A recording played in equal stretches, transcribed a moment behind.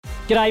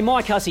G'day,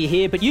 Mike Hussey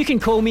here, but you can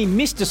call me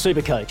Mr.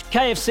 Supercoach.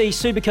 KFC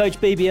Supercoach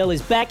BBL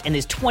is back and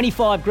there's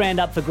 25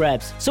 grand up for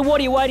grabs. So what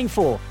are you waiting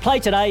for? Play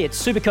today at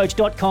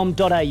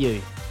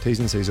supercoach.com.au. T's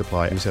and C's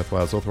apply. New South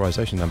Wales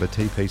authorisation number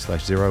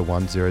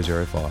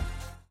TP/01005.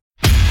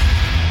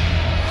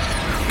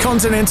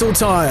 Continental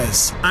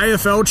Tires,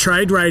 AFL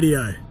Trade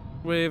Radio.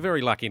 We're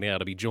very lucky now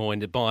to be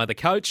joined by the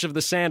coach of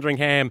the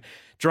Sandringham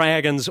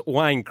Dragons,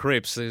 Wayne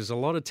Cripps. There's a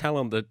lot of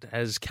talent that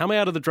has come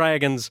out of the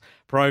Dragons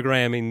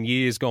program in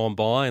years gone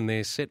by, and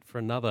they're set for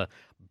another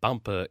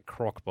bumper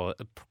crop by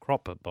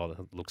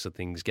the looks of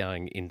things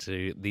going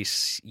into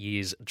this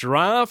year's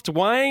draft.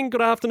 Wayne,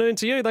 good afternoon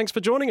to you. Thanks for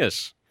joining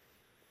us.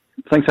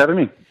 Thanks for having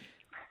me.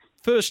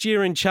 First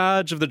year in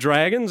charge of the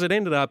Dragons. It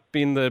ended up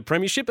in the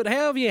Premiership, but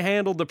how have you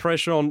handled the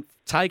pressure on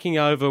taking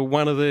over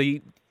one of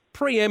the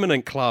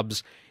preeminent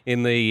clubs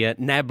in the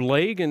NAB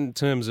League in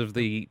terms of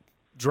the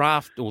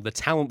draft or the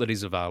talent that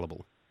is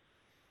available?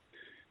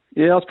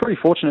 Yeah, I was pretty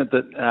fortunate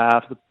that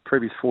for the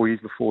previous 4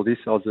 years before this,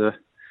 I was an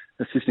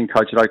assistant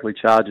coach at Oakleigh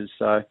Chargers.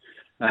 So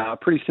a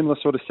pretty similar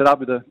sort of setup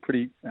with a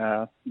pretty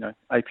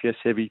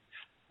APS-heavy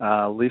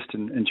list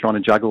and trying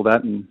to juggle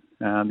that and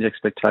the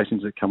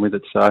expectations that come with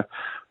it. So I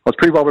was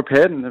pretty well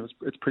prepared, and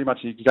it's pretty much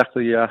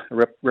exactly a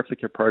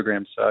replica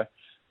program. So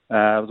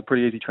it was a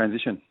pretty easy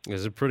transition.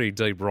 There's a pretty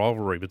deep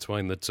rivalry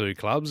between the two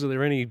clubs. Are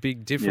there any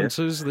big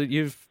differences that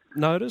you've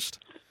noticed?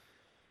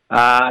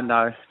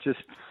 No, just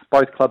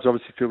both clubs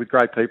obviously filled with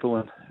great people,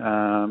 and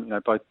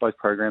both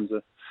programs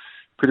are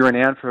pretty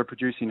renowned for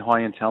producing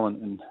high-end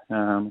talent, and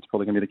it's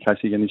probably going to be the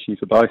case again this year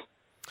for both.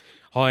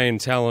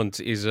 High-end talent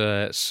is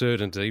a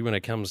certainty when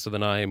it comes to the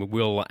name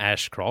Will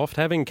Ashcroft.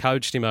 Having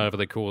coached him over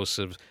the course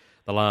of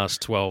the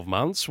last 12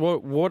 months,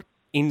 what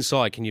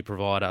insight can you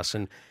provide us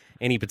and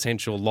any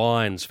potential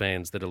Lions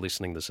fans that are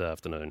listening this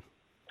afternoon?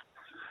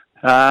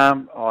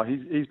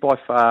 He's by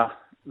far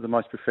the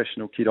most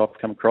professional kid I've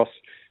come across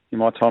in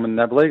my time in the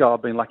NAB League.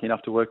 I've been lucky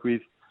enough to work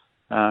with,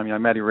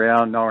 Matty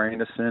Rowell, Noah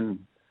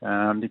Anderson,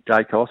 Nick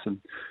Dacos, and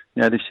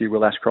this year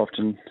Will Ashcroft,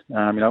 and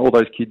all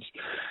those kids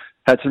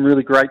had some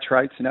really great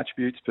traits and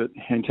attributes. But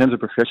in terms of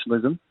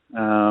professionalism,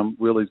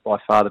 Will is by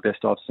far the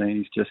best I've seen.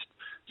 He's just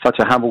such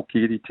a humble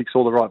kid. He ticks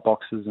all the right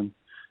boxes, and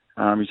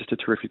he's just a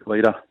terrific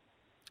leader.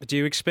 Do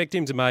you expect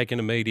him to make an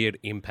immediate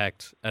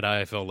impact at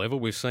AFL level?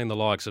 We've seen the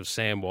likes of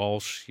Sam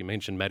Walsh. You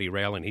mentioned Matty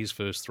Rowell in his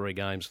first 3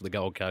 games for the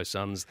Gold Coast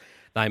Suns.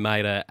 They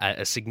made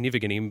a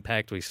significant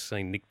impact. We've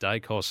seen Nick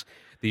Dacos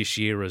this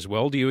year as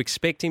well. Do you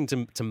expect him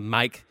to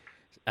make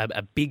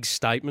a big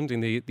statement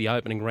in the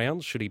opening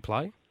rounds, should he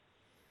play?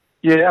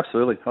 Yeah,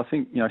 absolutely. I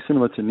think,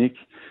 similar to Nick,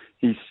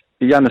 he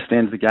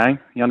understands the game.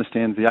 He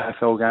understands the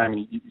AFL game.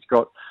 And he's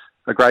got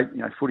a great,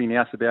 footy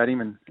nous about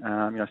him, and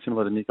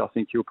similar to Nick, I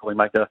think he'll probably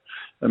make a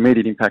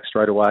immediate impact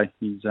straight away.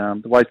 He's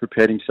the way he's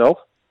prepared himself,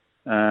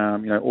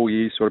 all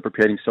year, sort of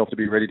prepared himself to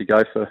be ready to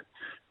go for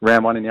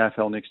round 1 in the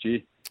AFL next year.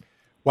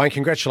 Wayne,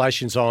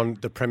 congratulations on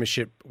the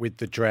premiership with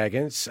the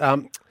Dragons.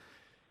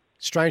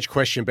 Strange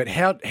question, but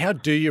how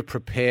do you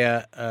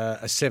prepare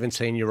a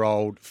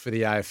 17-year-old for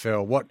the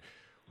AFL?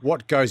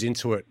 What goes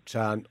into it?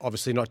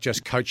 Obviously, not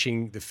just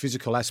coaching the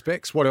physical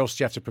aspects. What else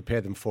do you have to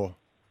prepare them for?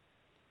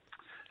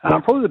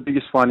 Probably the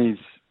biggest one is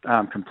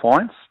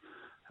compliance.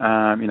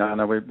 I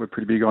know we're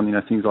pretty big on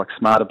things like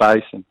Smarter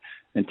Base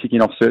and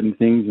ticking off certain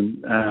things.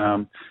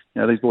 And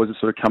these boys have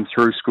sort of come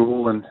through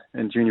school and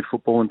junior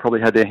football and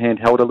probably had their hand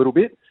held a little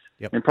bit.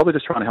 Yep. And probably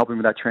just trying to help them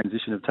with that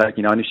transition of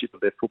taking ownership of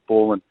their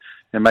football and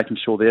making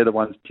sure they're the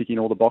ones ticking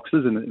all the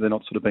boxes and they're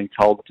not sort of being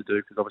told what to do.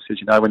 Because obviously,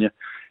 as you know, when you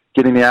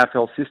get in the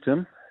AFL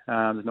system,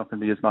 there's not going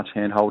to be as much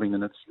hand holding,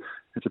 and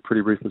it's a pretty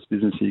ruthless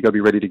business. So you've got to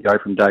be ready to go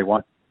from day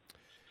one.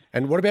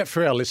 And what about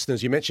for our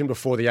listeners? You mentioned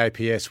before the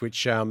APS,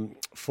 which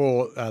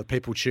for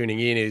people tuning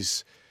in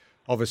is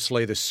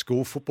obviously the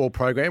school football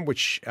program,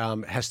 which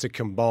has to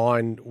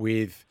combine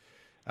with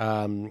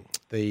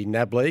the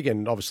NAB League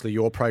and obviously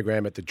your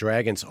program at the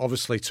Dragons.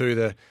 Obviously, too,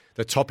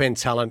 the top-end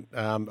talent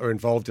are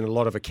involved in a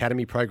lot of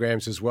academy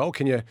programs as well.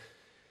 Can you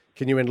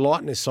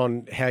enlighten us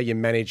on how you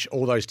manage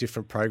all those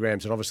different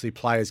programs and obviously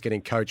players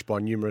getting coached by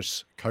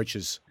numerous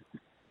coaches?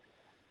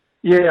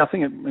 Yeah, I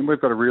think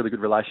we've got a really good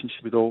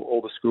relationship with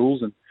all the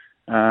schools, and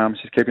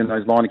it's just keeping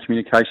those line of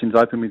communications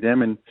open with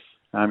them. And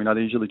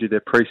they usually do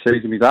their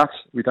pre-season with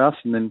us,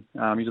 and then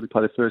usually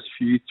play the first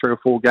 3 or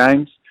 4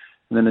 games,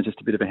 and then there's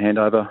just a bit of a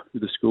handover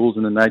with the schools,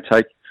 and then they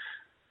take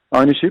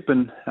ownership,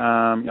 and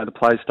the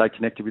players stay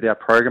connected with our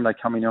program. They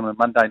come in on a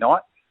Monday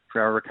night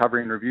for our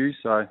recovery and review,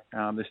 so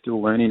they're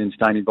still learning and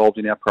staying involved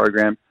in our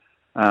program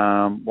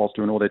whilst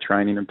doing all their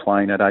training and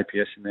playing at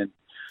APS. And then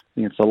I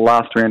think it's the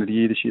last round of the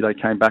year this year they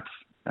came back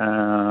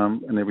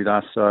and they're with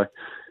us. So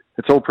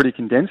it's all pretty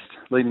condensed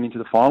leading into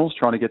the finals,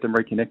 trying to get them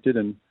reconnected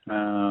and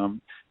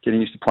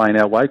getting used to playing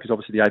our way, because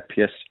obviously the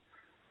APS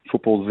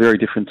football is very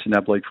different to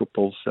NAB League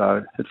football.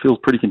 So it feels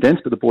pretty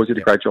condensed, but the boys did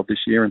a great job this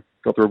year and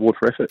got the reward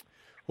for effort.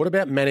 What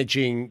about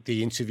managing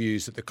the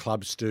interviews that the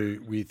clubs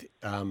do with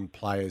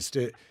players?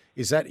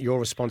 Is that your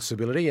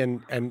responsibility?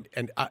 And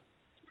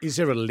is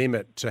there a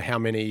limit to how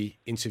many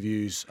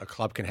interviews a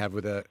club can have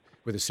with a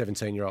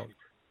 17-year-old?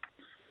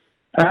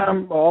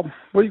 Well,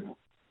 we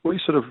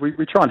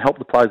try and help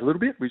the players a little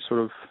bit. We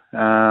sort of,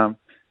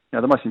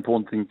 the most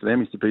important thing for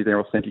them is to be their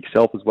authentic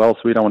self as well.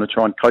 So we don't want to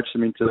try and coach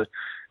them into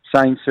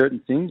saying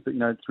certain things, but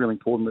it's really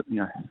important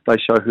that they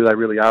show who they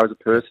really are as a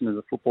person, as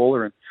a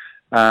footballer, and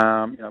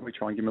we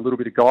try and give them a little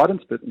bit of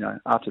guidance. But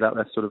after that,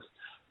 that's sort of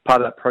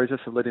part of that process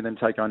of letting them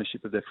take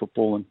ownership of their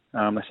football, and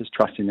that's just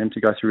trusting them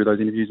to go through those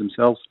interviews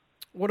themselves.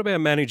 What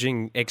about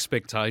managing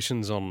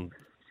expectations on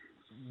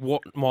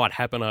what might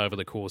happen over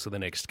the course of the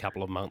next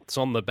couple of months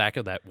on the back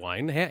of that,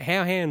 Wayne?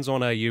 How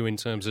hands-on are you in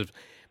terms of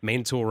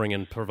mentoring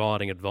and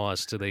providing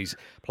advice to these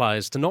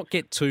players to not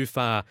get too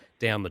far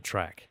down the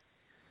track?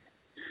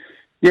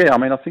 Yeah,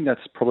 I think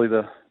that's probably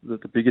the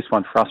biggest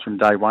one for us from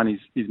day one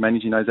is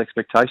managing those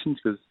expectations,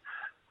 because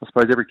I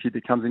suppose every kid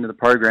that comes into the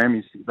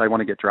program they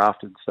want to get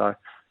drafted. So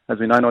as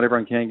we know, not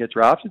everyone can get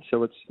drafted,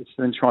 so it's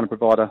then trying to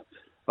provide a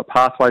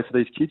pathway for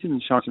these kids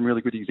and showing some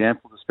really good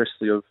examples,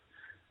 especially of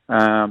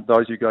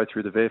those who go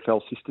through the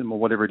VFL system or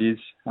whatever it is.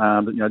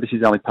 This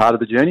is only part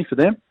of the journey for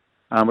them.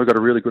 We've got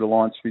a really good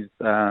alliance with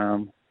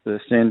the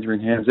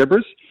Sandringham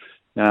Zebras.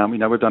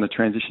 We've done a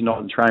transition on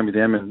and train with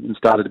them and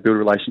started to build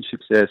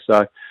relationships there.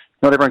 So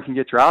not everyone can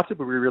get drafted,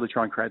 but we really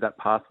try and create that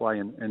pathway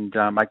and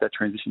make that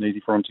transition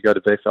easy for them to go to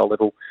VFL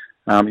level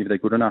if they're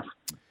good enough.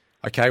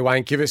 Okay,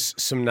 Wayne, give us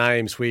some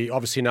names. We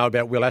obviously know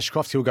about Will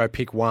Ashcroft. He'll go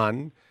pick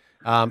one.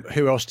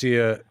 Who else do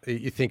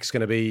you think is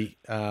going to be,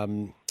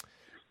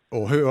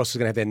 or who else is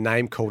going to have their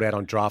name called out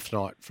on draft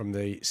night from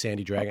the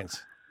Sandy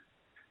Dragons?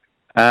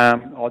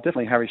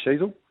 Definitely Harry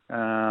Sheasel,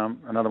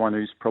 another one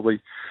who's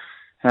probably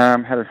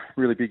had a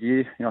really big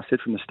year. I said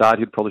from the start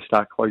he'd probably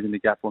start closing the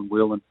gap on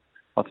Will, and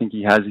I think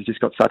he has. He's just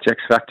got such X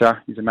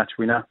factor. He's a match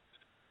winner.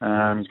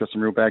 He's got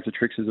some real bags of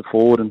tricks as a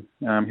forward,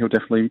 and he'll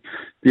definitely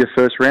be a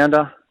first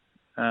rounder.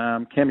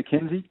 Cam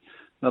McKenzie,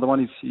 another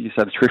one. He's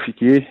had a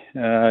terrific year.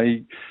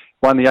 He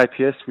won the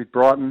APS with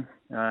Brighton,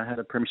 had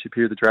a premiership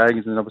here with the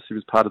Dragons, and obviously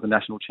was part of the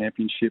national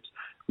championships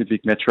with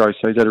Vic Metro.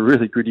 So he's had a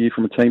really good year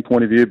from a team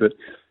point of view, but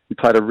he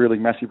played a really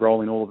massive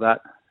role in all of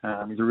that.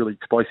 He's a really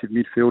explosive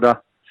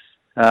midfielder.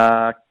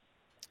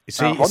 Is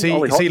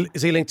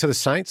he linked to the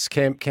Saints,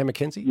 Cam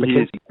McKenzie?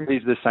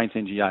 He's the Saints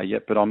NGA,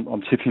 yep. But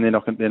I'm tipping they're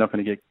not going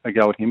to get a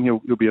go at him.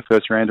 He'll be a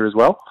first rounder as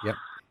well. Yep.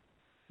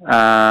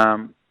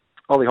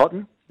 Ollie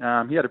Houghton.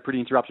 He had a pretty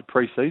interrupted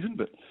pre-season,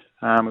 but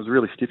it was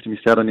really stiff to miss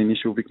out on the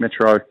initial Vic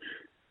Metro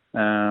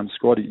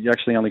squad. He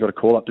actually only got a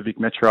call up to Vic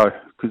Metro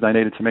because they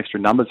needed some extra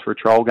numbers for a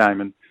trial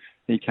game, and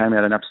he came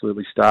out and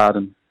absolutely starred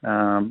and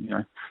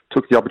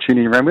took the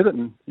opportunity and ran with it,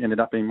 and ended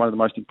up being one of the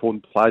most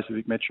important players for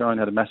Vic Metro and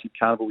had a massive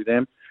carnival with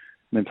them,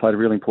 and then played a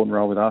really important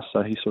role with us.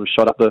 So he sort of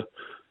shot up the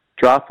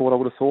draft for what I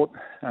would have thought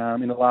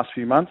in the last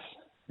few months.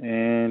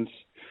 And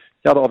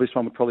the other obvious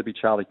one would probably be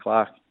Charlie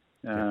Clark.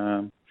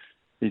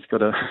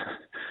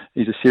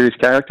 He's a serious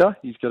character.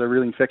 He's got a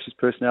really infectious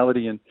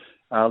personality and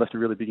left a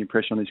really big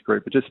impression on this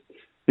group. But just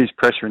his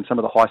pressure and some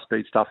of the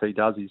high-speed stuff he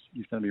does, he's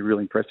going to be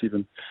really impressive,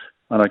 and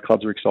I know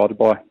clubs are excited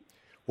by.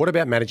 What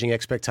about managing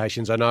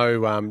expectations? I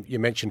know you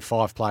mentioned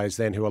 5 players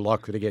then who are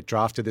likely to get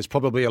drafted. There's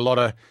probably a lot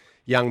of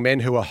young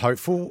men who are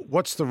hopeful.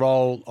 What's the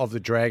role of the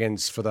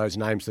Dragons for those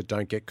names that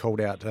don't get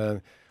called out?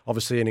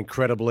 Obviously an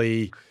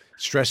incredibly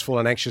stressful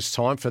and anxious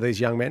time for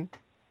these young men.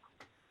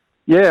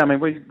 Yeah,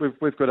 we've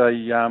got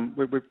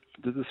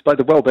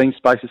the wellbeing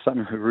space is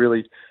something we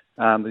really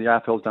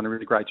the AFL's done a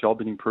really great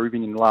job in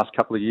improving in the last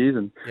couple of years,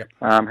 and yep.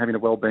 Having a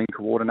wellbeing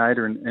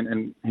coordinator,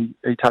 and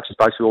he touches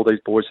base with all these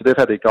boys, so they've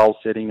had their goal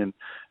setting and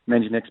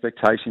managing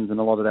expectations and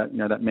a lot of that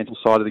that mental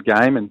side of the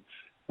game, and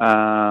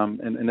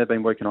they've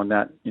been working on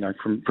that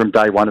from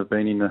day one of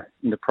being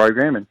in the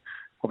program, and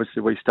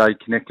obviously we stayed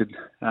connected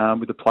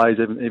with the players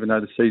even though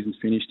the season's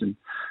finished, and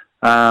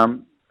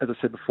as I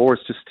said before,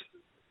 it's just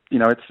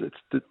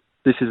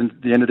this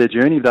isn't the end of their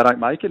journey if they don't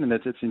make it, and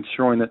it's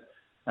ensuring that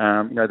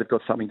they've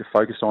got something to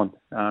focus on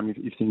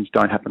if things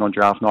don't happen on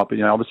draft night. But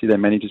obviously their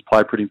managers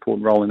play a pretty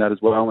important role in that as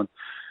well,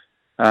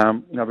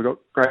 and we've got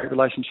great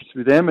relationships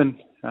with them,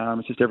 and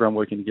it's just everyone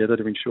working together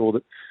to ensure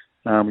that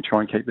we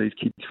try and keep these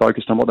kids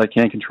focused on what they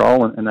can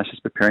control, and that's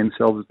just preparing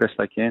themselves as best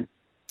they can.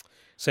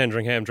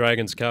 Sandringham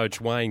Dragons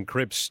coach Wayne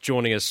Cripps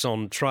joining us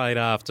on Trade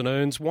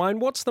Afternoons. Wayne,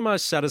 what's the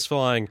most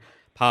satisfying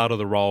part of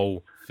the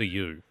role for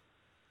you?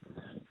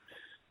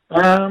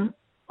 The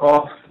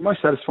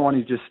most satisfying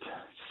is just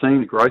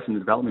seeing the growth and the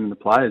development in the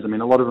players. A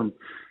lot of them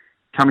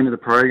come into the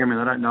program and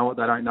they don't know what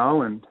they don't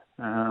know, and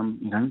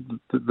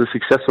the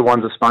successful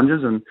ones are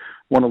sponges and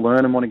want to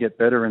learn and want to get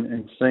better,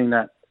 and seeing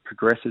that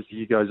progress as the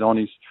year goes on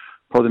is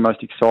probably the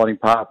most exciting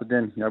part. But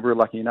then, we were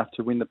lucky enough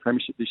to win the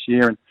premiership this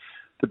year, and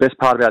the best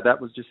part about that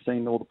was just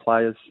seeing all the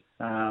players,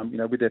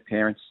 with their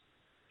parents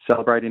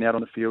celebrating out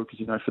on the field,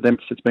 because, for them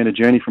it's been a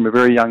journey from a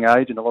very young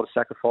age and a lot of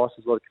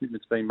sacrifices, a lot of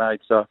commitments being made.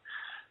 So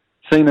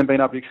seeing them being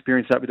able to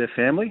experience that with their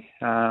family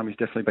has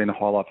definitely been the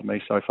highlight for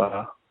me so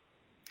far.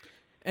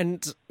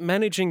 And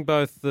managing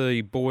both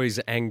the boys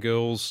and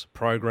girls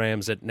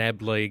programs at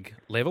NAB League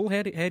level,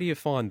 how do you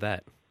find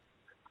that?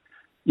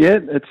 Yeah,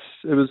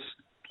 it's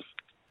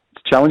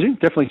challenging,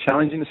 definitely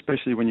challenging,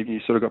 especially when you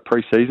sort of got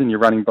pre-season, you're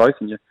running both,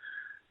 and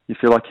you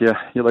feel like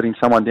you're letting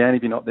someone down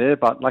if you're not there.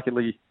 But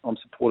luckily, I'm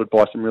supported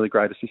by some really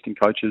great assistant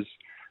coaches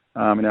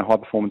in our high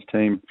performance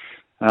team.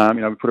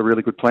 We put a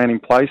really good plan in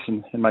place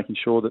and making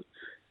sure that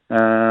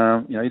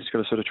you just got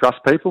to sort of trust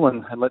people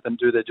and let them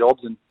do their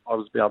jobs. And I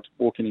was able to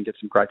walk in and get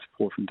some great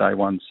support from day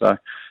one. So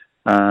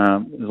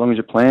as long as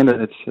you plan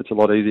it, it's a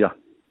lot easier.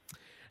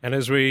 And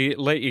as we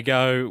let you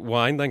go,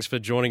 Wayne, thanks for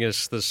joining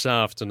us this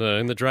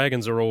afternoon. The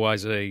Dragons are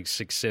always a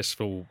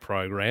successful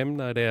program.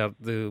 No doubt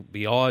there'll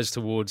be eyes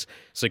towards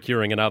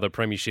securing another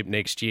premiership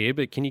next year.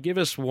 But can you give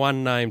us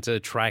one name to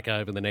track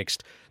over the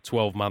next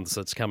 12 months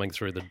that's coming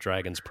through the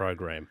Dragons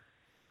program?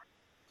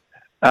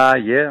 I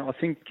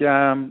think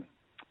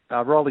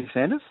Riley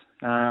Sanders.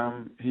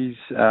 He's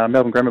a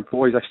Melbourne Grammar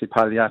boy. He's actually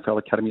part of the AFL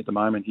Academy at the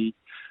moment. He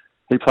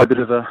played a bit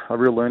of a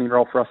real learning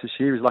role for us this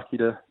year. He was lucky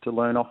to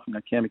learn off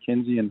Cam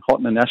McKenzie and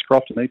Houghton and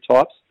Ashcroft and these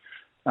types.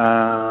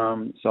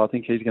 So I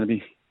think he's going to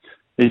be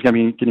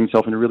getting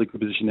himself in a really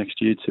good position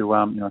next year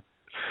to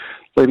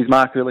leave his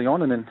mark early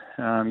on, and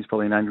then he's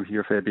probably an angel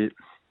here a fair bit.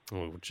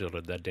 We'll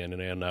jotted that down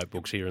in our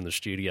notebooks here in the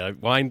studio.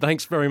 Wayne,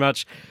 thanks very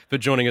much for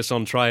joining us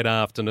on Trade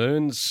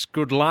Afternoons.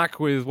 Good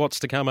luck with what's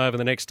to come over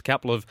the next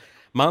couple of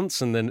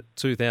months and the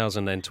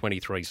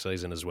 2023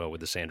 season as well with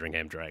the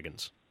Sandringham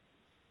Dragons.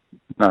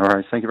 No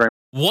worries. Thank you very much.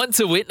 Want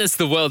to witness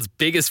the world's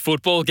biggest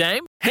football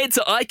game? Head to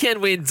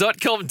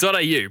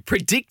iCanWin.com.au,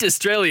 predict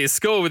Australia's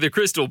score with a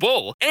crystal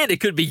ball, and it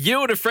could be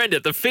you and a friend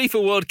at the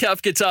FIFA World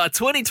Cup Qatar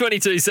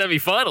 2022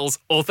 semi-finals,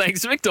 all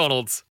thanks to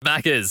McDonald's.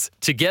 Maccas,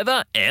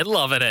 together and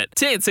loving it.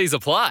 TNCs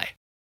apply.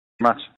 Much.